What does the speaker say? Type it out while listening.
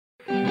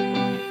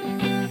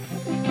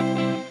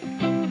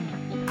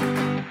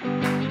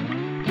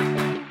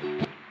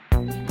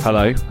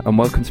Hello and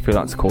welcome to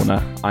Freelancer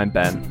Corner. I'm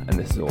Ben and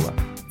this is Orla.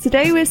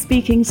 Today we're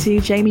speaking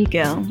to Jamie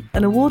Gill,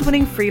 an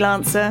award-winning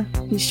freelancer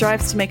who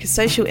strives to make a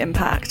social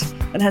impact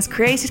and has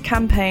created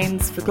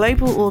campaigns for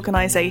global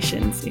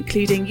organisations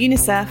including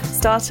UNICEF,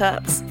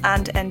 startups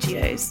and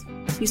NGOs.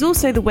 He's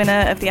also the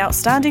winner of the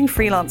Outstanding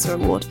Freelancer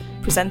Award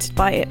presented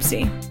by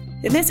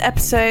IPSI. In this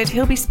episode,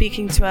 he'll be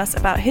speaking to us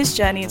about his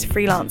journey into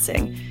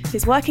freelancing,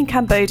 his work in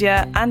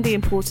Cambodia and the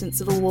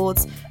importance of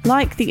awards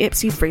like the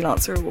IPSI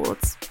Freelancer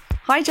Awards.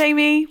 Hi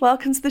Jamie,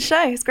 welcome to the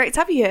show. It's great to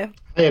have you here.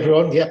 Hi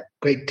everyone, yeah,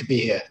 great to be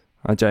here.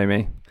 Hi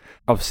Jamie.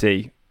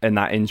 Obviously, in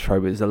that intro,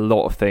 there's a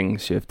lot of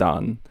things you've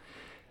done.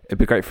 It'd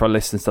be great for our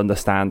listeners to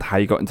understand how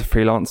you got into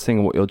freelancing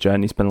and what your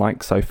journey's been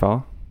like so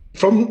far.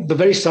 From the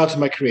very start of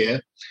my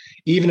career,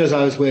 even as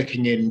I was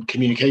working in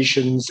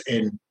communications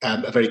in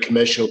a very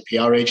commercial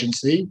PR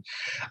agency,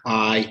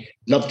 I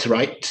loved to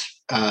write.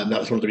 That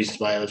was one of the reasons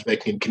why I was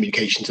working in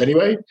communications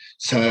anyway.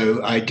 So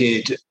I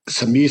did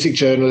some music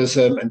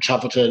journalism and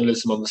travel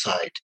journalism on the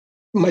side.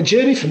 My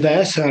journey from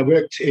there, so I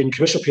worked in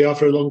commercial PR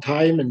for a long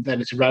time, and then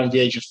at around the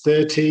age of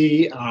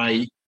 30,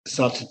 I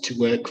started to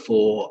work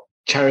for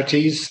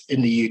charities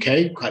in the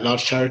UK, quite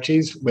large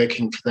charities,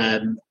 working for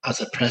them as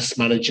a press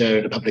manager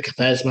and a public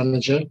affairs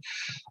manager,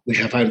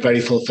 which I found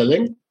very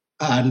fulfilling.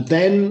 And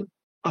then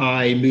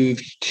I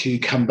moved to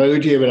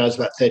Cambodia when I was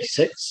about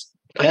 36.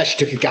 I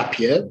actually took a gap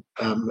year,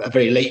 a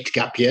very late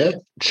gap year,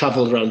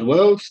 traveled around the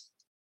world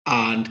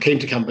and came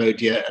to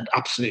Cambodia and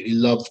absolutely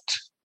loved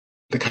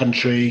the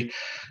country.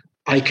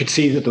 I could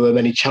see that there were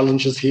many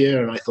challenges here,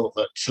 and I thought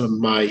that some of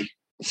my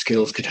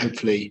skills could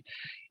hopefully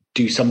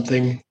do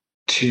something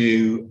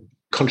to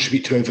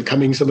contribute to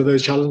overcoming some of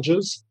those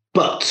challenges.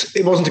 But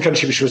it wasn't a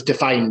country which was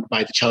defined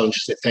by the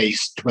challenges it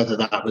faced, whether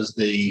that was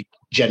the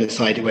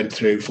genocide it went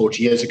through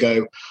 40 years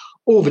ago,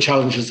 or the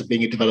challenges of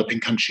being a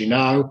developing country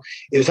now.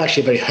 It was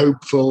actually a very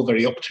hopeful,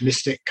 very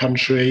optimistic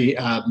country,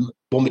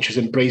 one which was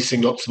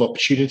embracing lots of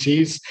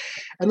opportunities.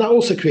 And that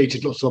also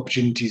created lots of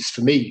opportunities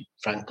for me,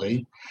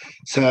 frankly.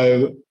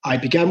 So I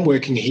began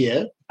working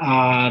here,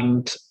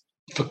 and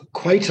for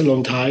quite a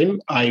long time,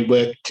 I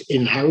worked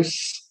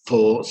in-house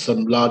for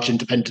some large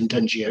independent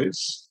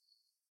NGOs.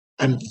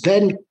 And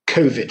then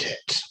COVID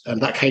hit,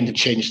 and that kind of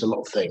changed a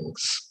lot of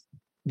things.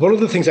 One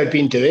of the things I'd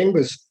been doing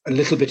was a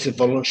little bit of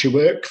voluntary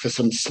work for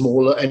some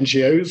smaller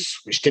NGOs,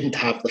 which didn't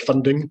have the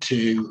funding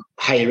to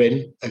hire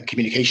in a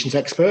communications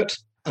expert.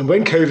 And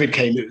when COVID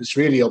came, it was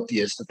really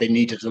obvious that they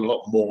needed a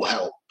lot more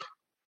help.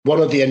 One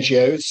of the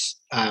NGOs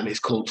is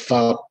called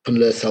Phar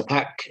Punler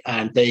Selpak,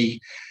 and they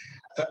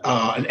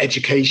are an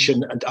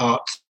education and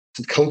arts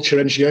and culture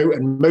NGO,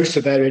 and most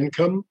of their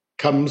income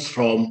comes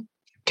from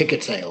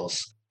ticket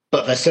sales.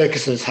 But their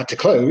circuses had to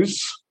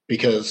close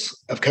because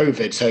of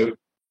COVID, so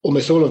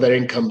almost all of their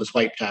income was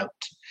wiped out.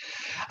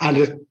 And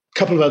a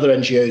couple of other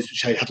NGOs,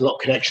 which I had a lot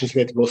of connections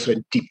with, were also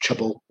in deep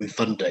trouble with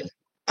funding.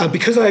 And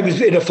because I was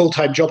in a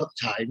full-time job at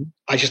the time,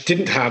 I just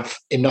didn't have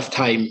enough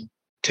time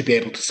to be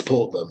able to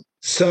support them.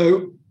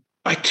 So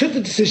I took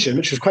the decision,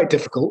 which was quite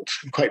difficult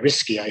and quite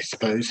risky, I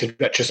suppose, in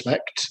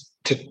retrospect,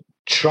 to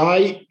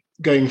try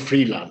going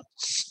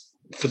freelance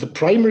for the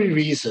primary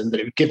reason that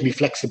it would give me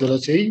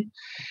flexibility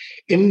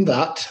in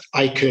that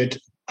I could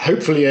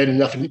hopefully earn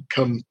enough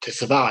income to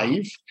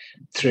survive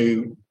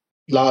through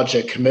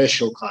larger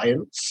commercial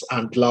clients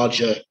and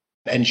larger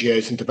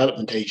NGOs and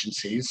development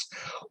agencies,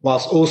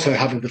 whilst also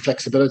having the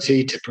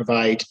flexibility to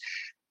provide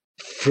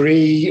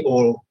free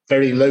or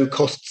very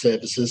low-cost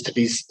services to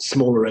these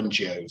smaller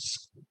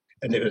NGOs.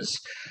 And it was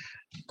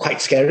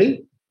quite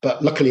scary,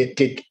 but luckily it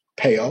did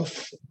pay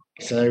off.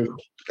 So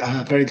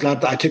very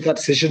glad that I took that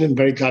decision and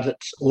very glad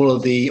at all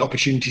of the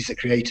opportunities it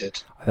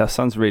created. That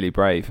sounds really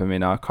brave. I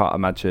mean, I can't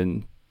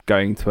imagine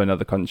going to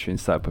another country and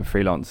set up a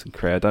freelancing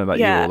career. I don't know about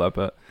you, Orla,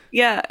 but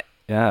yeah,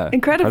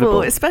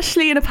 incredible,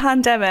 especially in a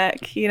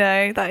pandemic. You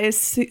know, that is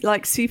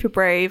super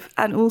brave.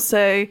 And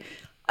also,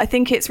 I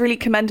think it's really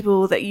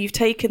commendable that you've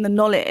taken the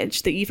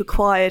knowledge that you've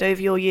acquired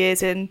over your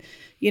years in,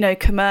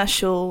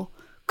 commercial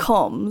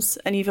comms,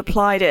 and you've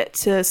applied it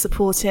to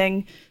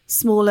supporting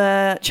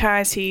smaller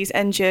charities,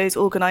 NGOs,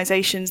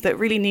 organisations that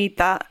really need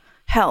that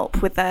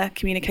help with their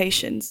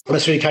communications.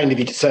 That's really kind of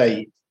you to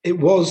say. It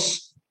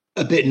was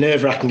a bit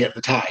nerve-wracking at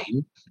the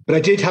time, but I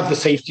did have the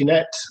safety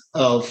net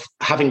of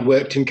having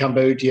worked in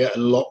Cambodia a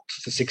lot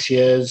for 6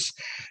 years,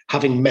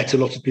 having met a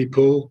lot of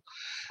people,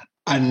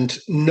 and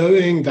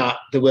knowing that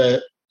there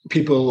were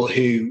people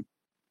who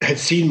had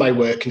seen my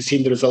work and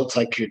seen the results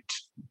I could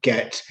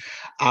get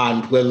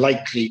and were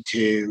likely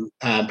to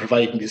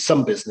provide me with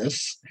some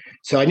business.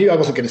 So I knew I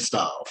wasn't going to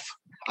starve.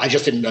 I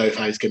just didn't know if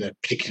I was going to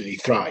particularly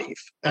thrive.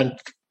 And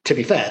to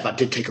be fair, that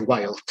did take a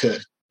while to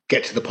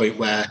get to the point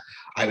where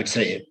I would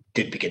say it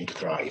did begin to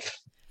thrive.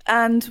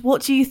 And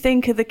what do you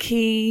think are the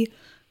key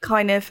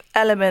kind of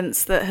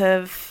elements that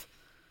have,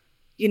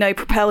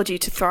 propelled you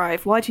to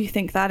thrive? Why do you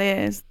think that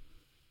is?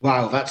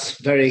 Wow, that's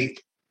very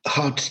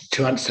hard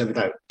to answer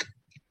without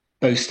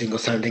boasting or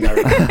sounding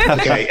arrogant.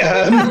 Okay.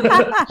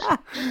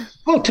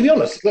 Well, to be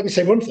honest, let me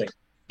say one thing.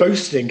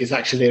 Boasting is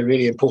actually a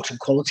really important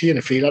quality in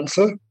a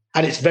freelancer.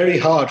 And it's very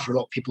hard for a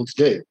lot of people to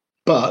do.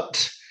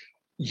 But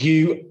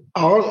you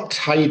aren't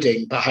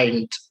hiding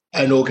behind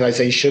an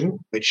organization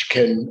which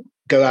can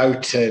go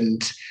out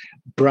and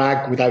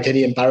brag without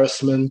any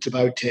embarrassment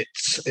about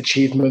its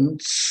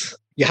achievements.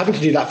 You're having to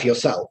do that for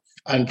yourself.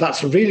 And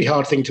that's a really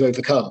hard thing to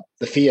overcome,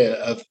 the fear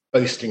of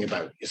boasting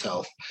about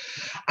yourself.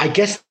 I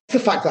guess the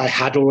fact that I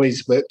had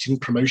always worked in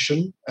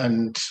promotion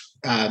and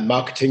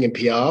marketing and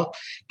PR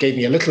gave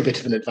me a little bit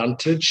of an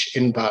advantage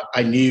in that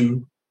I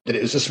knew that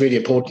it was just really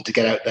important to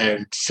get out there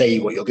and say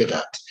what you're good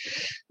at.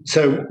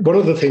 So one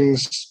of the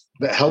things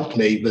that helped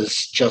me was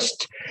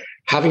just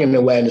having an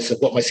awareness of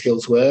what my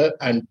skills were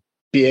and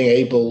being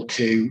able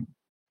to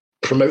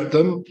promote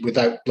them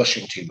without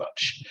blushing too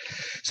much.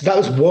 So that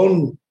was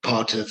one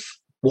part of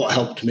what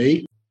helped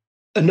me.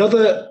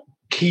 Another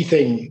key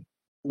thing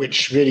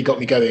which really got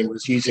me going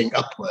was using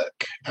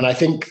Upwork. And I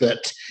think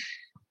that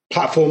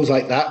platforms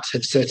like that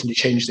have certainly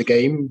changed the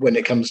game when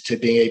it comes to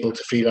being able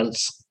to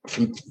freelance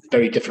from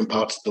very different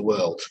parts of the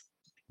world.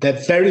 They're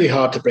very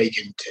hard to break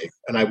into,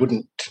 and I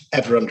wouldn't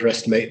ever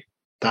underestimate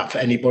that for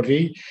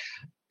anybody.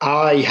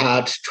 I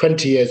had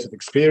 20 years of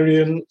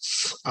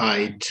experience.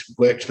 I'd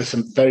worked for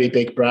some very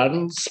big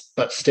brands,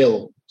 but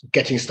still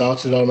getting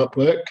started on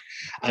Upwork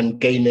and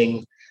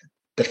gaining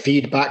the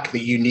feedback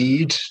that you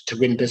need to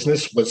win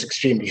business was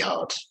extremely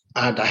hard.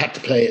 And I had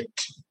to play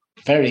it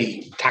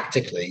very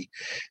tactically.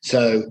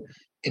 So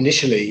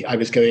initially, I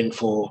was going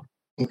for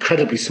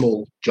incredibly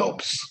small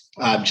jobs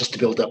just to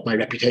build up my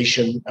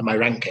reputation and my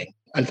ranking.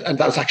 And that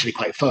was actually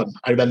quite fun.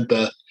 I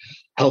remember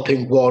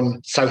helping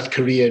one South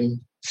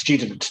Korean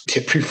student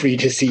to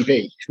proofread his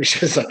CV,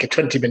 which was like a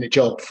 20-minute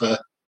job for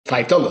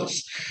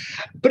 $5.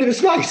 But it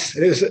was nice.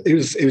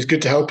 It was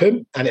good to help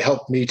him, and it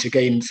helped me to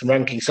gain some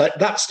ranking. So at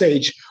that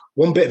stage,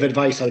 one bit of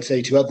advice I would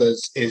say to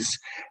others is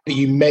that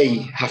you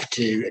may have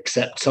to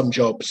accept some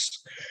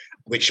jobs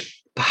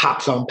which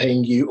perhaps aren't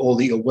paying you all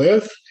that you're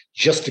worth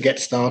just to get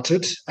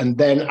started. And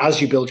then as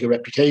you build your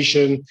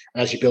reputation,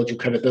 as you build your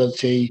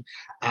credibility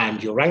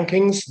and your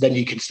rankings, then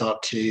you can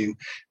start to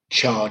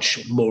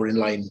charge more in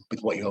line with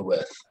what you're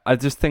worth. I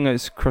just think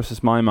it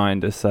crosses my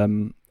mind as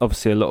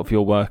obviously a lot of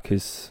your work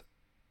has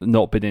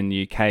not been in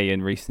the UK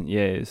in recent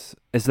years.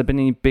 Has there been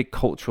any big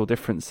cultural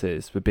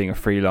differences with being a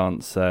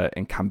freelancer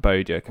in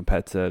Cambodia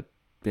compared to,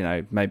 you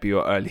know, maybe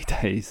your early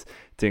days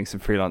doing some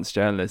freelance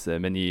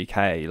journalism in the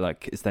UK?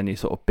 Like, is there any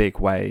sort of big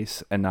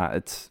ways in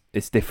that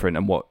it's different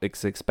and what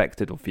is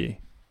expected of you?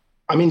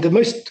 I mean, the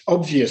most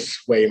obvious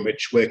way in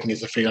which working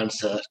as a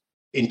freelancer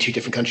in two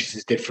different countries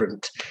is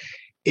different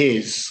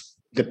is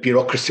the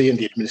bureaucracy and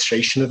the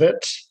administration of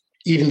it.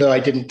 Even though I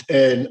didn't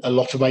earn a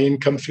lot of my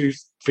income through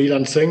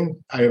freelancing,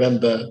 I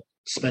remember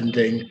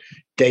spending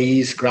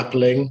days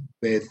grappling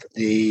with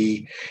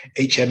the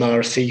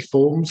HMRC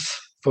forms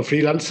for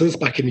freelancers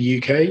back in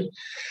the UK.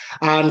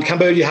 And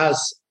Cambodia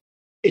has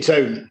its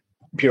own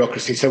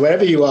bureaucracy. So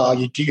wherever you are,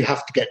 you do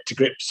have to get to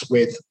grips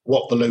with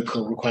what the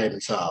local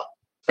requirements are.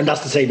 And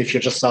that's the same if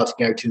you're just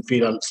starting out in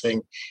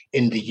freelancing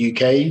in the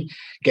UK.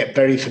 Get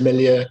very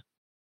familiar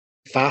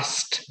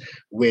fast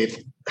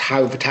with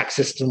how the tax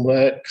system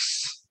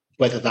works,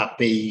 whether that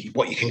be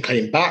what you can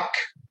claim back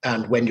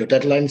and when your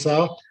deadlines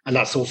are. And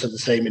that's also the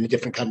same in a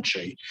different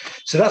country.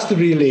 So that's the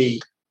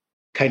really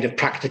kind of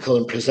practical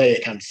and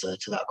prosaic answer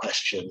to that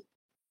question.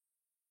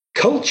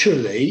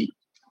 Culturally,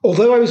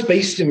 although I was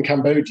based in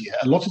Cambodia,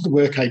 a lot of the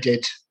work I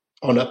did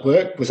on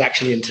Upwork was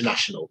actually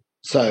international.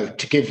 So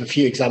to give a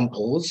few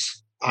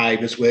examples, I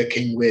was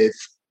working with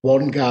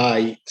one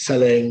guy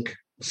selling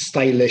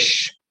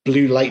stylish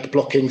blue light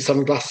blocking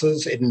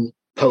sunglasses in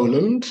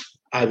Poland.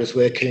 I was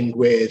working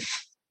with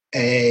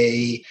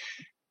a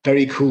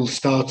very cool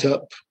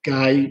startup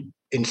guy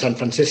in San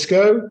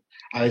Francisco.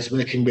 I was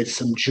working with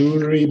some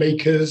jewelry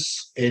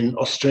makers in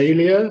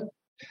Australia,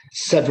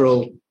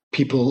 several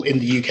people in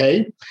the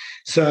UK.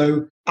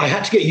 So I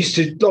had to get used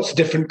to lots of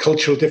different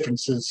cultural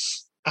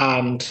differences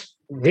and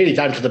really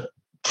down to the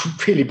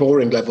really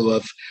boring level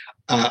of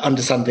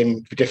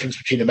understanding the difference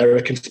between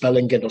American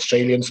spelling and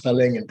Australian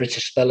spelling and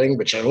British spelling,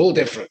 which are all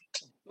different.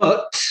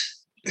 But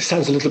it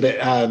sounds a little bit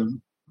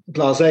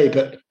blasé,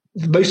 but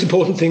the most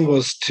important thing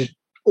was to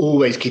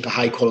always keep a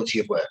high quality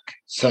of work.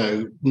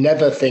 So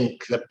never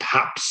think that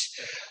perhaps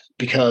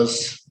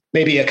because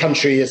maybe a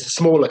country is a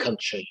smaller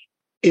country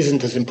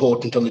isn't as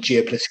important on the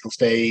geopolitical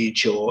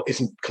stage or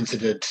isn't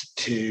considered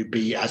to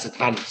be as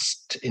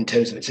advanced in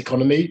terms of its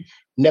economy.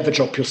 Never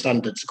drop your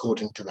standards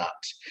according to that.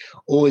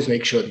 Always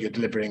make sure that you're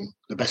delivering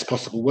the best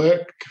possible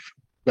work,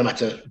 no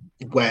matter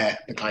where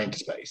the client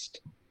is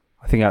based.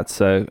 I think that's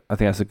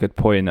a good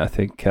point. I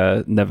think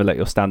never let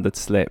your standards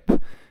slip.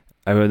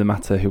 No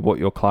matter what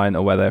your client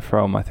or where they're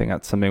from. I think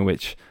that's something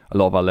which a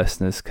lot of our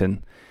listeners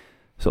can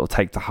sort of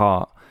take to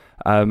heart.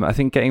 I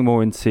think getting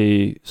more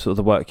into sort of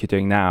the work you're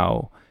doing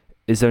now,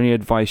 is there any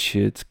advice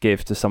you'd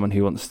give to someone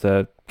who wants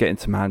to get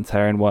into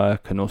humanitarian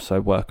work and also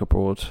work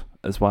abroad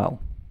as well?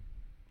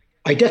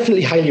 I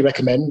definitely highly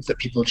recommend that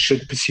people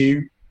should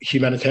pursue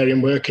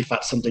humanitarian work if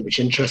that's something which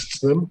interests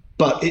them.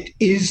 But it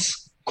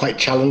is quite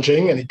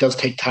challenging and it does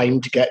take time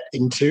to get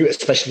into,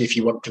 especially if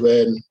you want to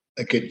earn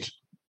a good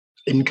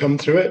income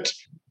through it.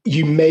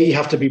 You may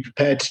have to be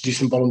prepared to do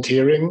some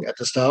volunteering at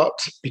the start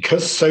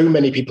because so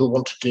many people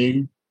want to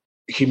do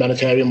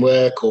humanitarian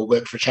work or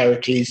work for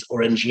charities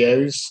or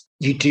NGOs.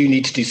 You do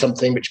need to do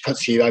something which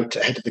puts you out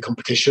ahead of the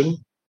competition.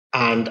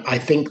 And I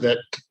think that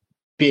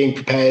being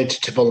prepared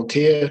to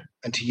volunteer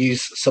and to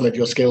use some of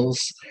your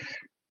skills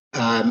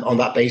on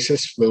that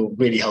basis will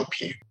really help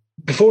you.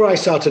 Before I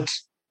started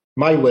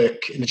my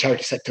work in the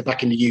charity sector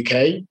back in the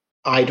UK,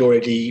 I'd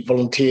already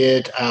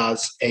volunteered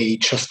as a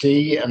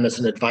trustee and as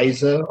an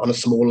advisor on a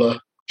smaller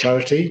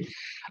charity.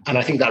 And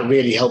I think that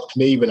really helped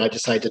me when I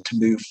decided to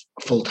move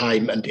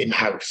full-time and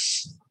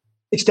in-house.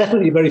 It's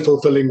definitely very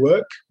fulfilling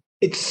work.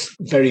 It's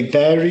very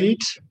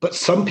varied, but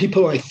some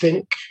people, I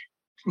think,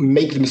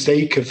 make the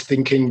mistake of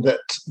thinking that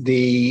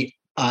the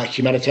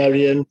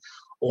humanitarian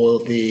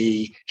or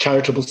the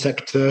charitable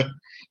sector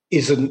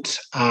isn't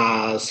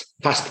as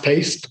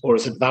fast-paced or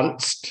as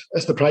advanced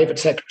as the private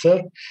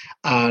sector.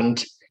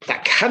 And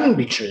that can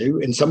be true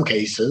in some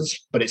cases,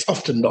 but it's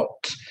often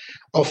not.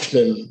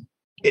 Often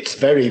it's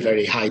very,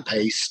 very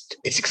high-paced.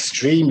 It's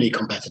extremely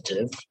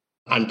competitive.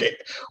 And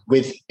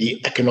with the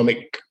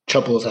economic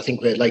troubles I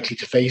think we're likely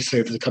to face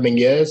over the coming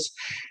years,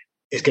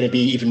 it's going to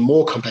be even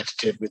more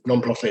competitive with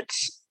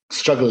nonprofits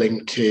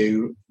struggling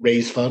to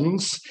raise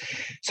funds.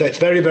 So it's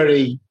very,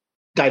 very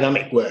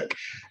dynamic work.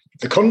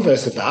 The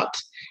converse of that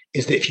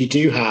is that if you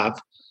do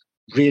have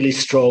really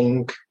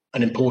strong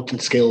and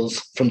important skills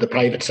from the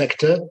private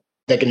sector,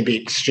 they're going to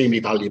be extremely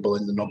valuable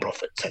in the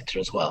nonprofit sector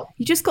as well.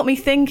 You just got me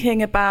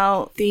thinking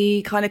about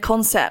the kind of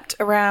concept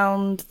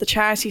around the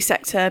charity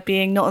sector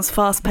being not as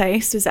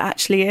fast-paced as it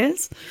actually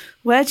is.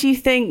 Where do you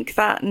think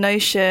that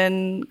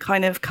notion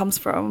kind of comes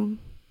from?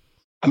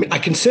 I mean, I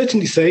can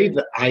certainly say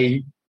that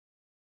I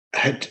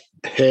had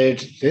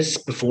heard this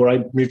before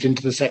I moved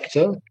into the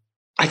sector.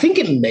 I think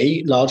it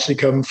may largely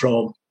come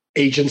from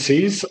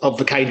agencies of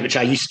the kind which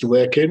I used to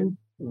work in,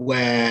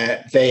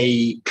 where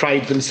they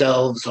pride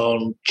themselves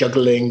on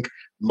juggling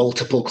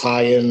multiple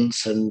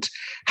clients and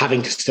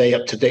having to stay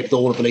up to date with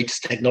all of the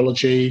latest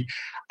technology.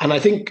 And I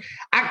think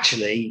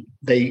actually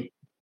they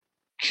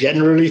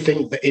generally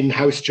think that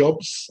in-house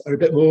jobs are a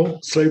bit more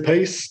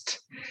slow-paced.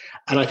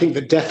 And I think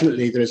that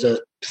definitely there is a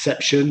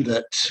perception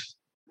that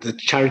the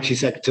charity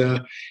sector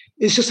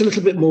is just a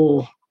little bit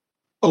more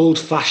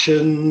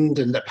old-fashioned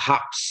and that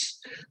perhaps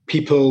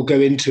people go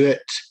into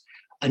it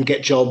and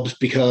get jobs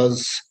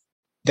because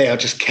they are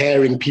just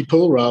caring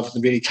people rather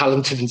than really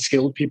talented and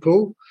skilled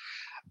people.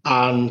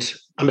 And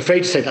I'm afraid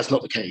to say that's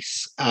not the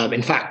case.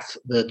 In fact,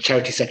 the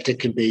charity sector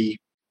can be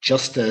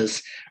just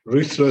as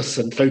ruthless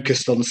and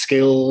focused on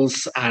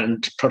skills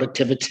and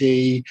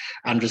productivity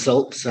and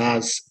results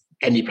as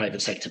any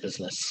private sector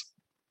business.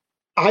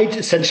 I'd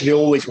essentially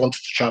always wanted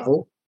to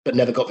travel, but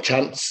never got the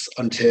chance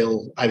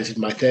until I was in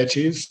my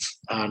 30s.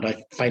 And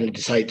I finally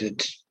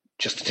decided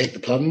just to take the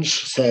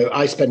plunge. So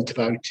I spent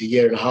about a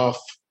year and a half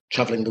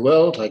traveling the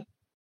world. I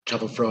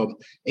traveled from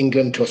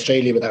England to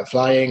Australia without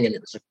flying, and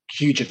it was a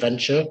huge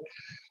adventure.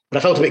 But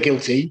I felt a bit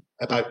guilty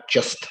about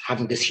just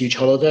having this huge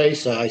holiday.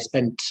 So I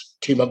spent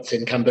 2 months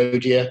in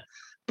Cambodia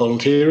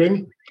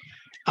volunteering,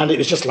 and it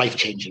was just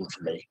life-changing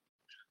for me.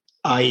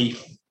 I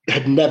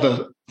had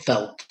never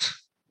felt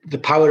the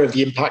power of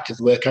the impact of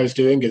the work I was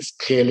doing as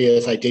clearly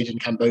as I did in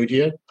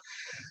Cambodia.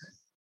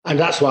 And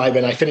that's why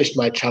when I finished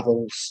my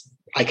travels,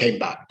 I came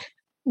back.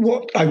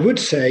 What I would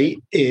say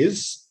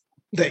is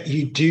that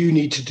you do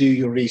need to do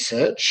your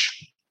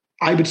research.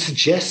 I would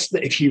suggest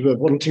that if you were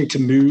wanting to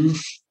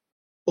move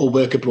or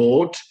work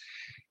abroad,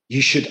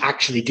 you should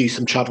actually do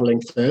some traveling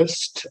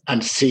first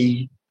and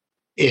see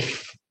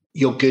if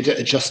you're good at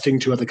adjusting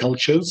to other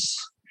cultures,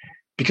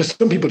 because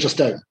some people just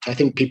don't. I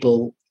think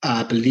people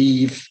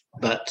believe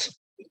that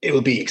it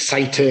will be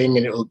exciting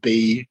and it will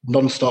be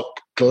non-stop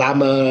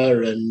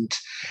glamour, and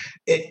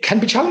it can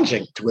be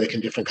challenging to work in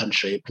a different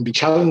country. It can be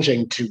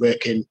challenging to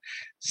work in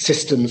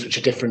systems which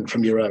are different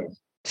from your own.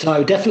 So I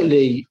would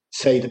definitely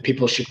say that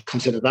people should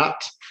consider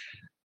that.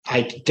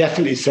 I'd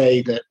definitely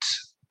say that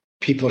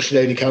people should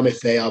only come if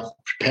they are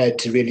prepared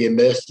to really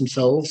immerse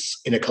themselves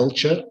in a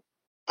culture.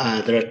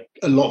 There are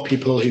a lot of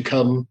people who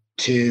come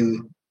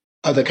to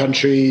other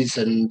countries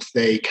and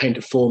they kind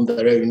of form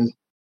their own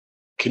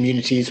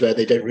communities where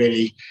they don't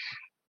really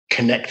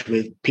connect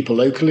with people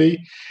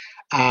locally.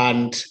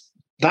 And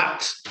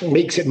that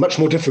makes it much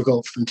more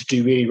difficult for them to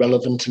do really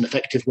relevant and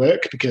effective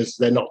work because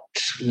they're not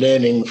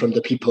learning from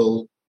the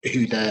people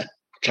who they're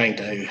trying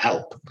to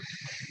help.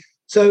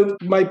 So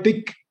my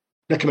big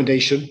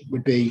recommendation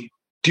would be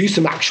do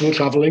some actual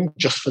traveling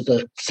just for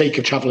the sake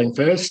of traveling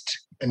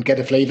first and get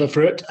a flavor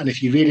for it. And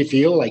if you really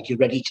feel like you're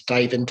ready to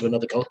dive into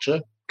another culture,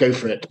 go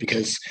for it,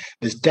 because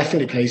there's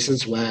definitely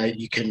places where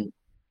you can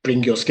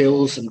bring your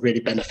skills and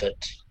really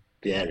benefit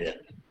the area.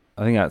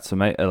 I think that's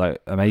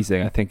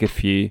amazing. I think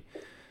if you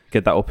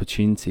get that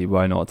opportunity,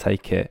 why not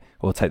take it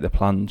or take the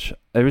plunge?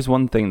 There is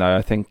one thing though,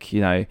 I think,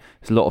 there's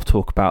a lot of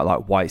talk about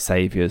like white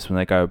saviours when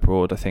they go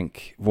abroad. I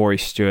think Rory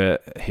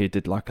Stewart, who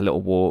did like a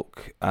little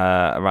walk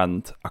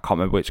around, I can't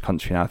remember which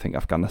country now, I think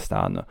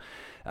Afghanistan,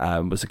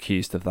 was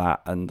accused of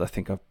that, and I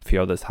think a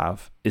few others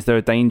have. Is there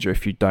a danger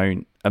if you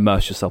don't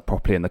immerse yourself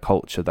properly in the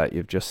culture that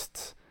you've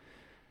just,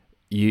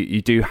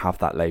 you do have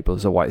that label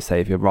as a white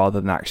saviour rather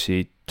than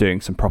actually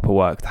doing some proper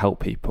work to help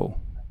people?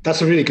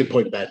 That's a really good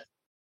point, Ben.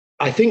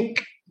 I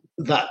think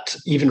that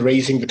even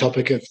raising the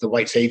topic of the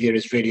white saviour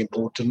is really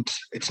important.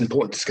 It's an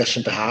important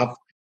discussion to have.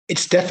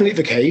 It's definitely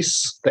the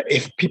case that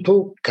if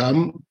people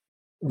come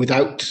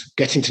without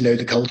getting to know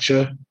the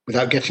culture,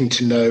 without getting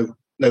to know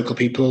local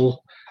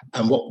people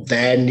and what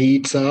their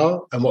needs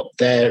are and what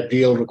their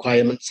real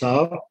requirements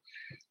are,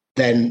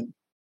 then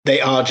they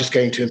are just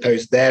going to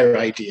impose their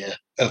idea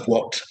of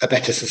what a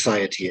better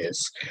society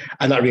is.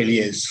 And that really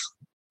is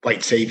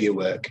white saviour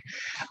work.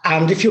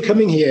 And if you're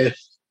coming here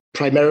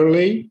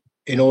primarily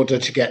in order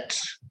to get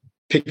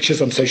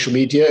pictures on social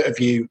media of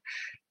you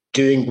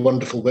doing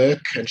wonderful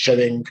work and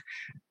showing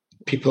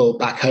people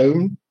back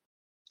home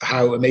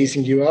how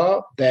amazing you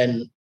are,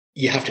 then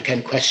you have to kind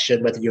of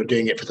question whether you're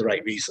doing it for the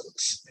right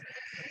reasons.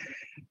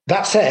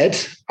 That said,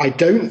 I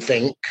don't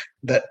think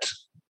that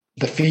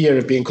the fear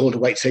of being called a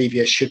white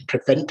saviour should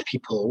prevent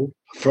people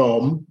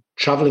from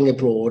travelling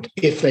abroad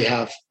if they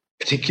have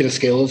particular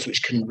skills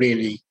which can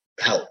really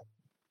help.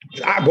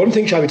 One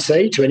thing I would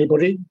say to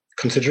anybody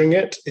considering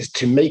it is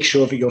to make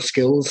sure that your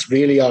skills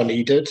really are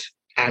needed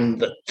and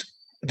that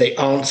they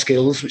aren't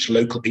skills which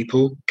local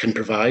people can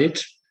provide.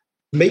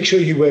 Make sure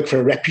you work for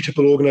a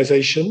reputable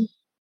organisation.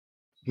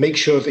 Make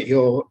sure that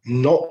you're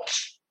not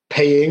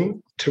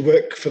paying to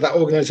work for that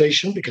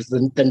organisation, because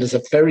then there's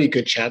a very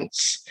good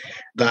chance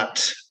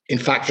that, in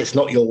fact, it's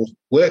not your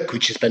work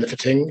which is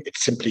benefiting,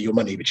 it's simply your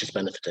money which is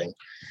benefiting.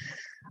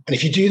 And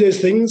if you do those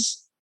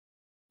things,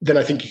 then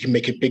I think you can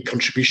make a big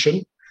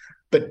contribution.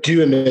 But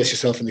do immerse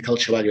yourself in the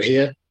culture while you're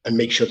here and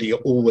make sure that you're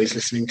always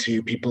listening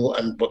to people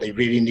and what they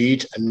really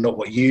need and not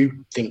what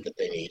you think that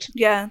they need.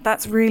 Yeah,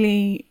 that's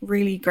really,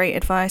 really great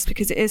advice,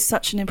 because it is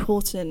such an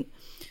important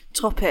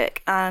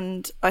topic.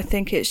 And I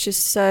think it's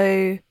just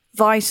so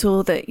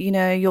vital that,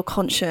 you're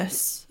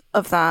conscious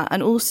of that.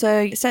 And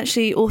also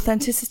essentially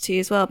authenticity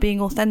as well,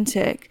 being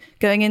authentic,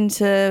 going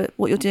into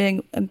what you're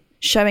doing and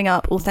showing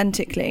up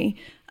authentically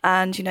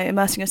and,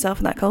 immersing yourself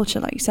in that culture,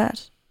 like you said.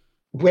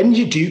 When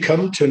you do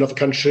come to another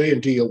country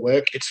and do your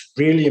work, it's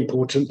really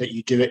important that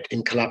you do it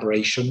in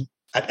collaboration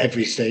at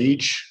every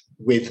stage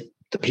with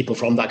the people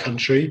from that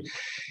country.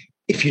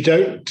 If you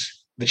don't,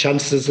 the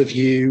chances of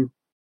you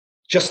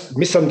just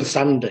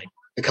misunderstanding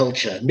the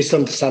culture,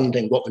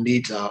 misunderstanding what the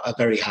needs are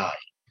very high.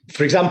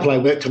 For example, I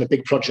worked on a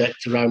big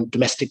project around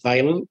domestic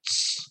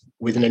violence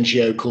with an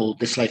NGO called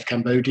This Life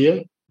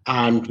Cambodia.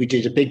 And we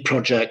did a big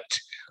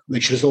project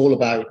which was all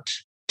about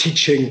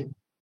teaching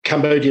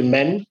Cambodian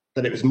men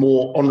that it was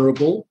more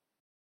honourable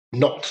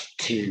not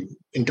to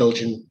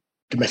indulge in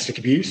domestic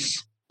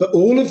abuse. But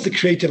all of the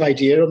creative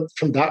idea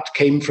from that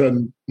came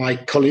from my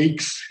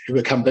colleagues who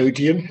were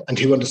Cambodian and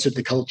who understood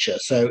the culture.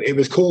 So it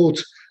was called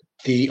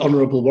the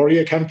Honourable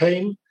Warrior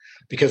Campaign,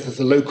 because there's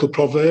a local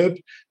proverb,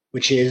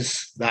 which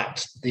is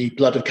that the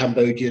blood of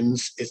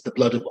Cambodians is the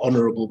blood of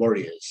honourable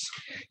warriors.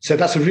 So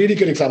that's a really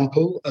good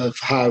example of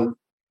how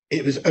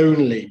it was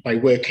only by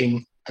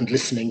working and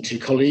listening to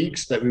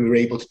colleagues that we were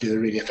able to do a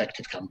really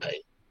effective campaign.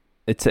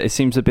 It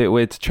seems a bit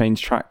weird to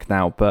change track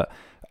now, but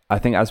I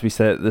think, as we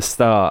said at the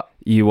start,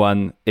 you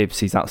won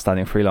IBSE's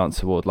Outstanding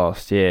Freelance Award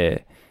last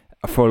year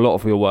for a lot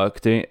of your work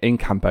doing in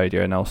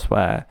Cambodia and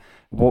elsewhere.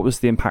 What was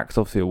the impact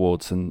of the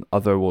awards and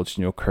other awards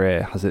in your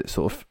career? Has it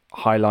sort of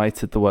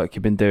highlighted the work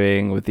you've been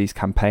doing with these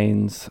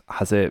campaigns?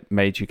 Has it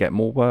made you get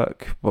more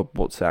work?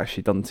 What's it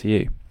actually done to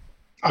you?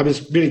 I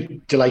was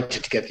really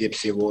delighted to get the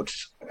IBSE Award.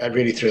 I'm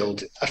really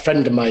thrilled. A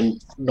friend of mine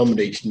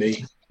nominated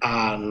me,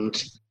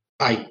 and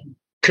I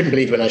couldn't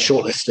believe it when I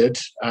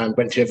shortlisted and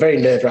went through a very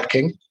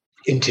nerve-wracking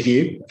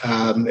interview.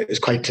 It was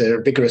quite a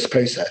vigorous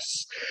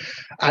process.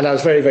 And I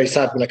was very, very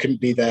sad when I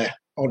couldn't be there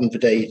on the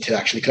day to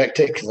actually collect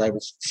it, because I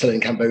was still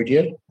in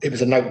Cambodia. It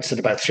was announced at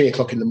about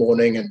 3:00 in the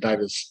morning, and I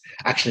was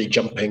actually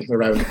jumping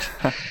around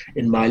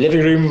in my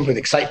living room with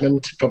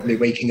excitement, probably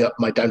waking up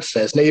my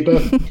downstairs neighbour.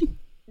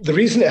 The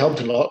reason it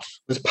helped a lot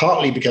was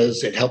partly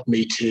because it helped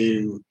me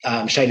to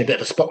shine a bit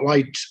of a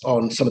spotlight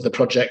on some of the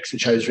projects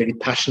which I was really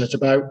passionate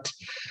about,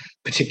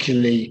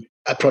 particularly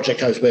a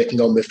project I was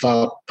working on with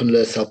Far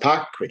Punler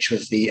Selpak, which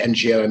was the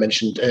NGO I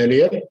mentioned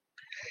earlier.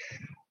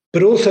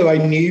 But also I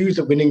knew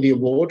that winning the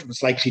award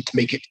was likely to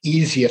make it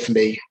easier for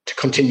me to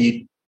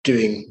continue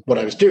doing what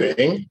I was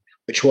doing,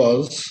 which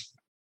was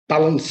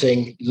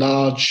balancing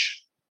large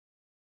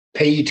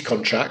paid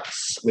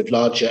contracts with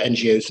larger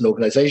NGOs and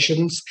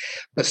organizations,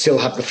 but still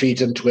have the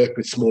freedom to work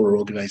with smaller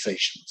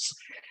organizations.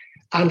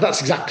 And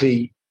that's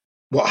exactly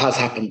what has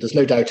happened. There's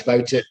no doubt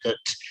about it that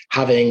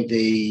having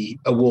the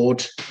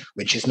award,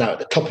 which is now at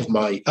the top of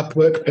my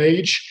Upwork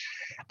page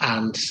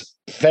and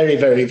very,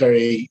 very,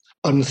 very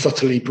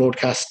unsubtly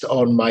broadcast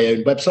on my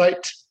own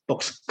website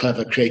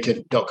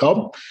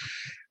boxclevercreative.com.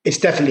 It's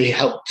definitely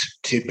helped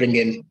to bring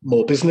in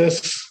more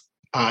business.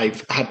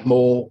 I've had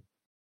more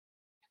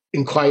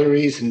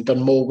inquiries and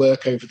done more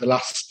work over the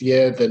last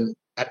year than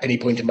at any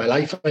point in my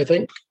life, I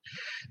think.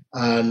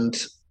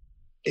 And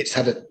it's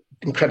had an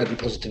incredibly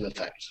positive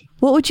effect.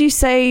 What would you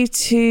say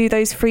to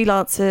those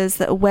freelancers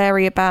that are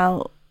wary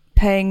about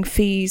paying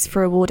fees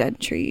for award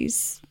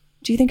entries?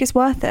 Do you think it's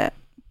worth it?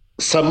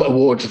 Some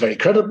awards are very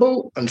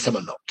credible and some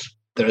are not.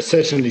 There are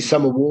certainly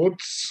some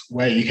awards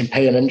where you can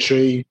pay an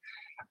entry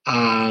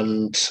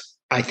and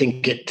I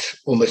think it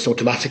almost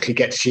automatically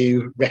gets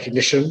you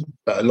recognition,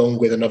 but along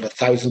with another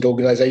 1,000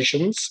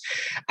 organizations,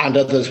 and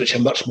others which are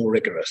much more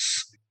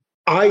rigorous.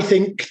 I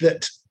think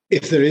that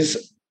if there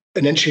is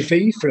an entry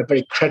fee for a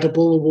very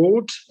credible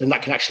award, then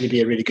that can actually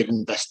be a really good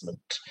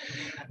investment.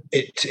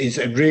 It is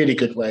a really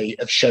good way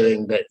of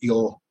showing that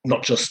you're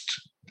not just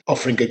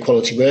offering good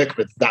quality work,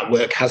 but that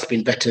work has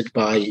been vetted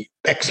by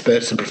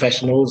experts and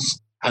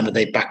professionals and that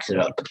they backed it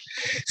up.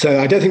 So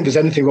I don't think there's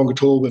anything wrong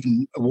at all with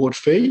an award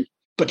fee,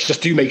 but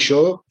just do make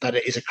sure that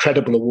it is a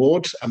credible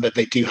award and that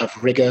they do have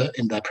rigor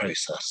in their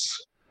process.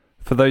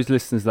 For those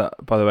listeners that,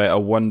 by the way, are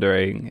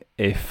wondering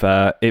if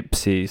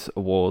IPSEA's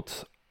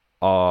awards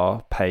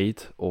are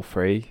paid or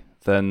free,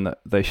 then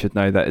they should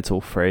know that it's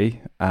all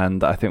free.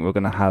 And I think we're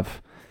going to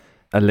have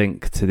a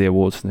link to the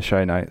awards in the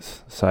show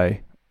notes. So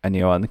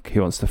anyone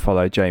who wants to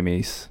follow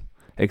Jamie's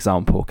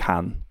example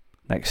can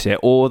next year,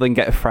 or then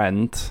get a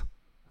friend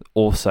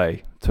also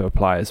to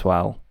apply as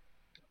well.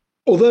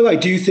 Although I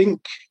do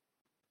think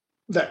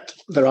that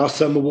there are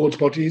some awards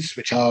bodies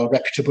which are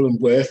reputable and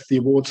worth the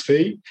awards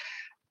fee,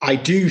 I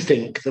do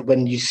think that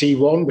when you see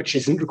one which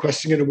isn't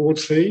requesting an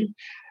awards fee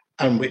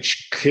and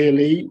which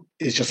clearly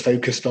is just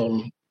focused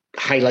on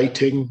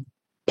highlighting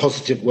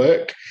positive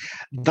work,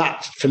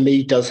 that for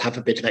me does have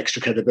a bit of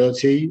extra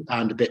credibility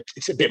and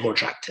it's a bit more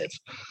attractive.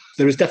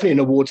 There is definitely an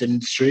awards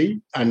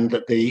industry, and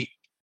that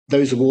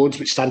those awards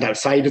which stand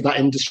outside of that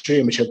industry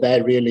and which are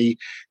there really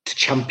to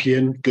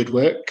champion good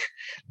work,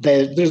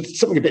 there's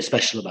something a bit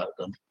special about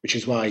them, which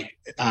is why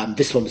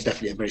this one was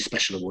definitely a very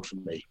special award for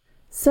me.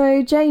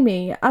 So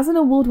Jamie, as an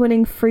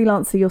award-winning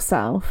freelancer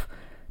yourself,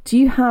 do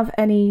you have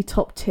any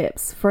top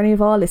tips for any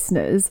of our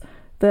listeners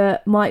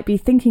that might be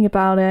thinking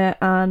about it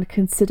and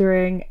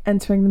considering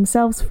entering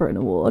themselves for an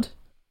award?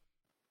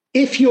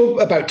 If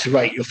you're about to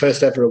write your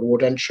first ever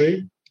award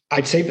entry,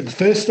 I'd say that the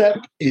first step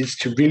is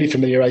to really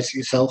familiarise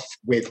yourself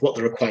with what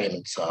the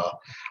requirements are.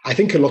 I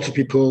think a lot of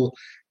people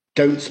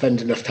don't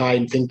spend enough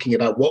time thinking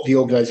about what the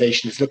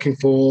organisation is looking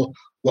for,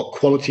 what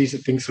qualities it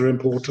thinks are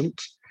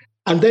important.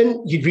 And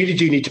then you really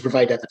do need to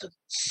provide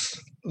evidence.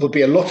 There'll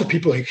be a lot of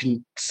people who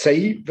can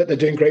say that they're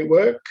doing great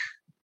work,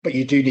 but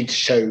you do need to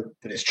show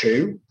that it's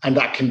true. And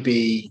that can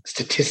be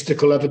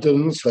statistical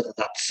evidence, whether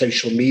that's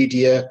social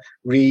media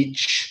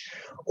reach,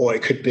 or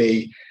it could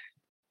be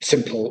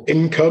simple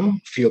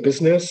income for your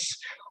business,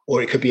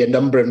 or it could be a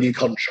number of new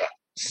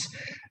contracts.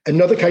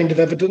 Another kind of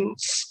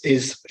evidence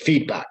is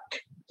feedback.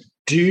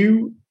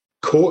 Do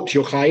court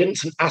your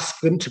clients and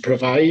ask them to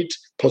provide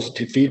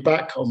positive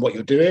feedback on what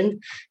you're doing,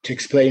 to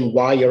explain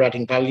why you're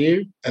adding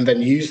value, and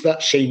then use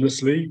that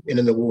shamelessly in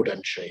an award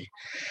entry.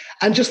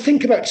 And just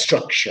think about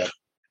structure.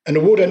 An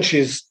award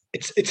entry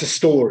it's a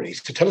story.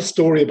 So tell a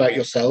story about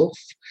yourself.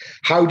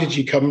 How did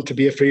you come to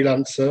be a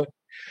freelancer?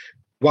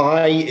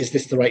 Why is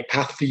this the right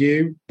path for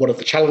you? What are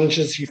the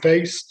challenges you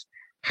faced?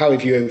 How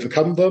have you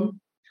overcome them?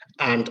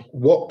 And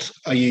what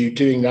are you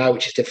doing now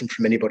which is different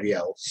from anybody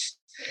else?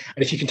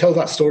 And if you can tell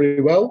that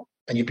story well,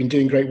 and you've been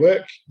doing great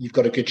work, you've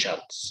got a good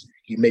chance.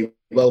 You may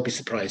well be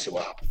surprised at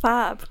what happens.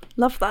 Fab.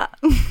 Love that.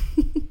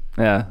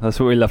 Yeah, that's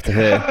what we love to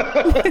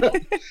hear.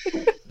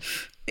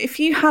 If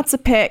you had to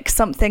pick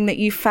something that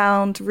you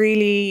found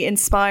really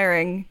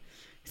inspiring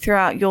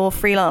throughout your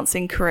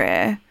freelancing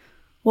career,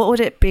 what would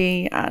it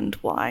be and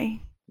why?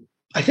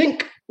 I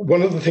think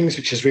one of the things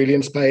which has really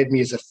inspired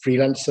me as a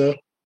freelancer,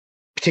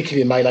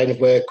 particularly in my line of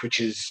work, which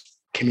is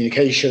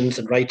communications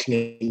and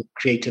writing and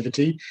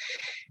creativity,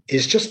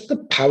 is just the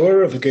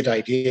power of a good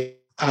idea.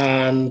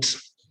 And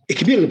it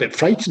can be a little bit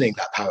frightening,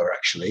 that power,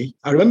 actually.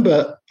 I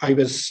remember I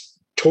was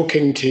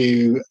talking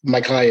to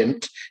my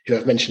client, who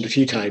I've mentioned a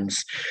few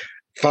times,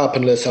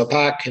 Farpen Le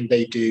Salpac, and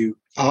they do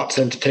arts,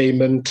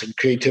 entertainment and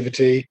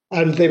creativity.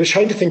 And they were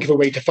trying to think of a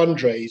way to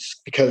fundraise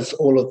because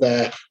all of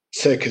their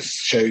circus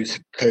shows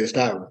closed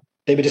down.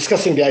 They were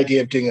discussing the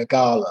idea of doing a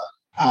gala.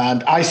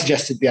 And I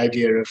suggested the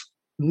idea of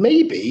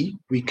maybe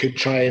we could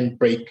try and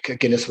break a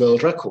Guinness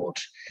World Record.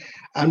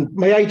 And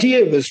my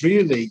idea was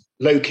really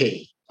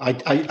low-key.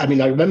 I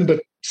mean, I remember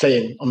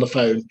saying on the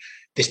phone,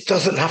 this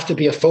doesn't have to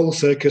be a full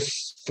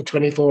circus for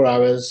 24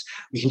 hours.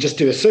 We can just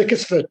do a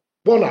circus for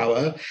 1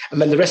 hour, and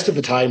then the rest of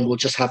the time we'll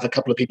just have a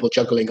couple of people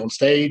juggling on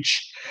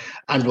stage,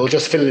 and we'll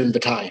just fill in the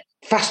time.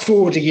 Fast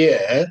forward a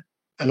year,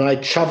 and I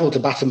travelled to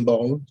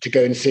Battambang to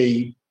go and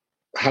see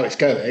how it's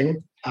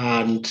going,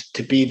 and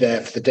to be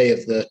there for the day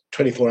of the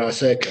 24-hour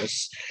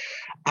circus.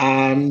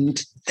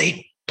 And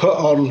they put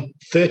on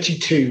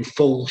 32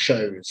 full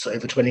shows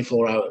over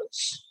 24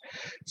 hours.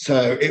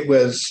 So it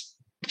was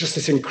just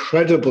this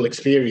incredible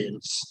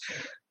experience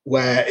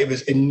where it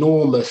was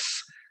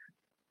enormous,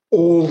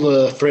 all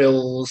the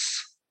frills,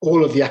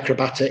 all of the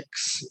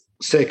acrobatics,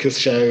 circus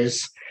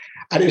shows.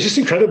 And it was just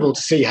incredible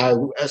to see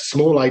how a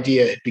small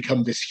idea had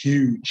become this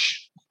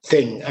huge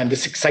thing and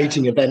this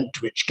exciting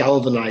event which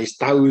galvanized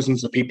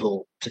thousands of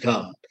people to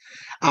come.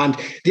 And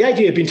the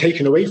idea had been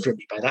taken away from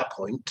me by that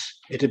point.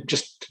 It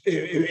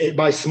had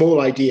my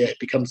small idea had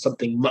become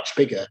something much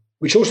bigger,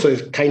 which also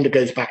kind of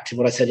goes back to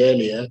what I said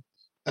earlier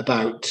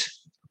about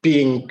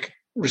being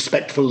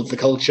respectful of the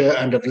culture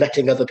and of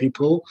letting other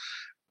people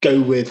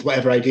go with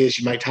whatever ideas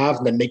you might have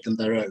and then make them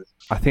their own.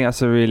 I think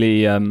that's a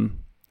really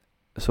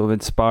sort of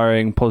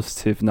inspiring,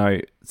 positive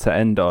note to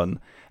end on.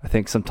 I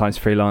think sometimes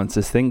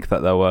freelancers think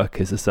that their work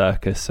is a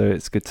circus, so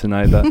it's good to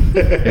know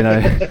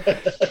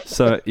that,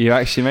 so you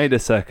actually made a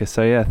circus.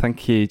 So yeah,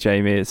 thank you,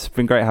 Jamie. It's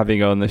been great having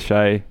you on the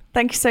show.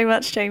 Thank you so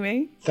much,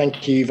 Jamie.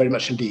 Thank you very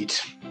much indeed.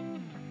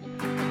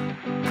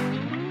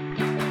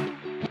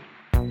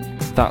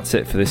 That's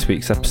it for this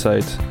week's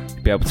episode.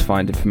 You'll be able to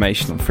find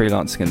information on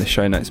freelancing in the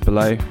show notes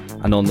below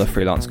and on the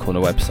Freelance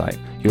Corner website.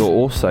 You'll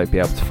also be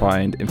able to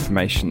find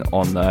information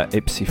on the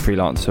IPSI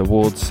Freelancer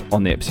Awards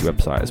on the IPSI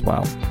website as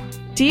well.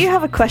 Do you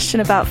have a question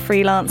about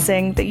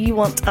freelancing that you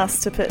want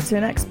us to put to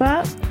an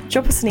expert?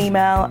 Drop us an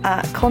email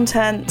at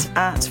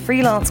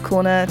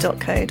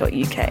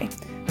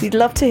content@freelancecorner.co.uk. We'd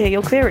love to hear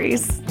your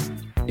queries.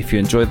 If you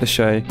enjoyed the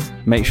show,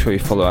 make sure you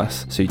follow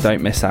us so you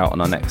don't miss out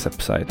on our next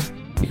episode.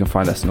 You can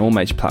find us on all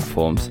major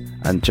platforms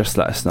and just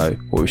let us know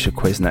what we should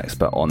quiz an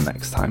expert on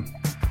next time.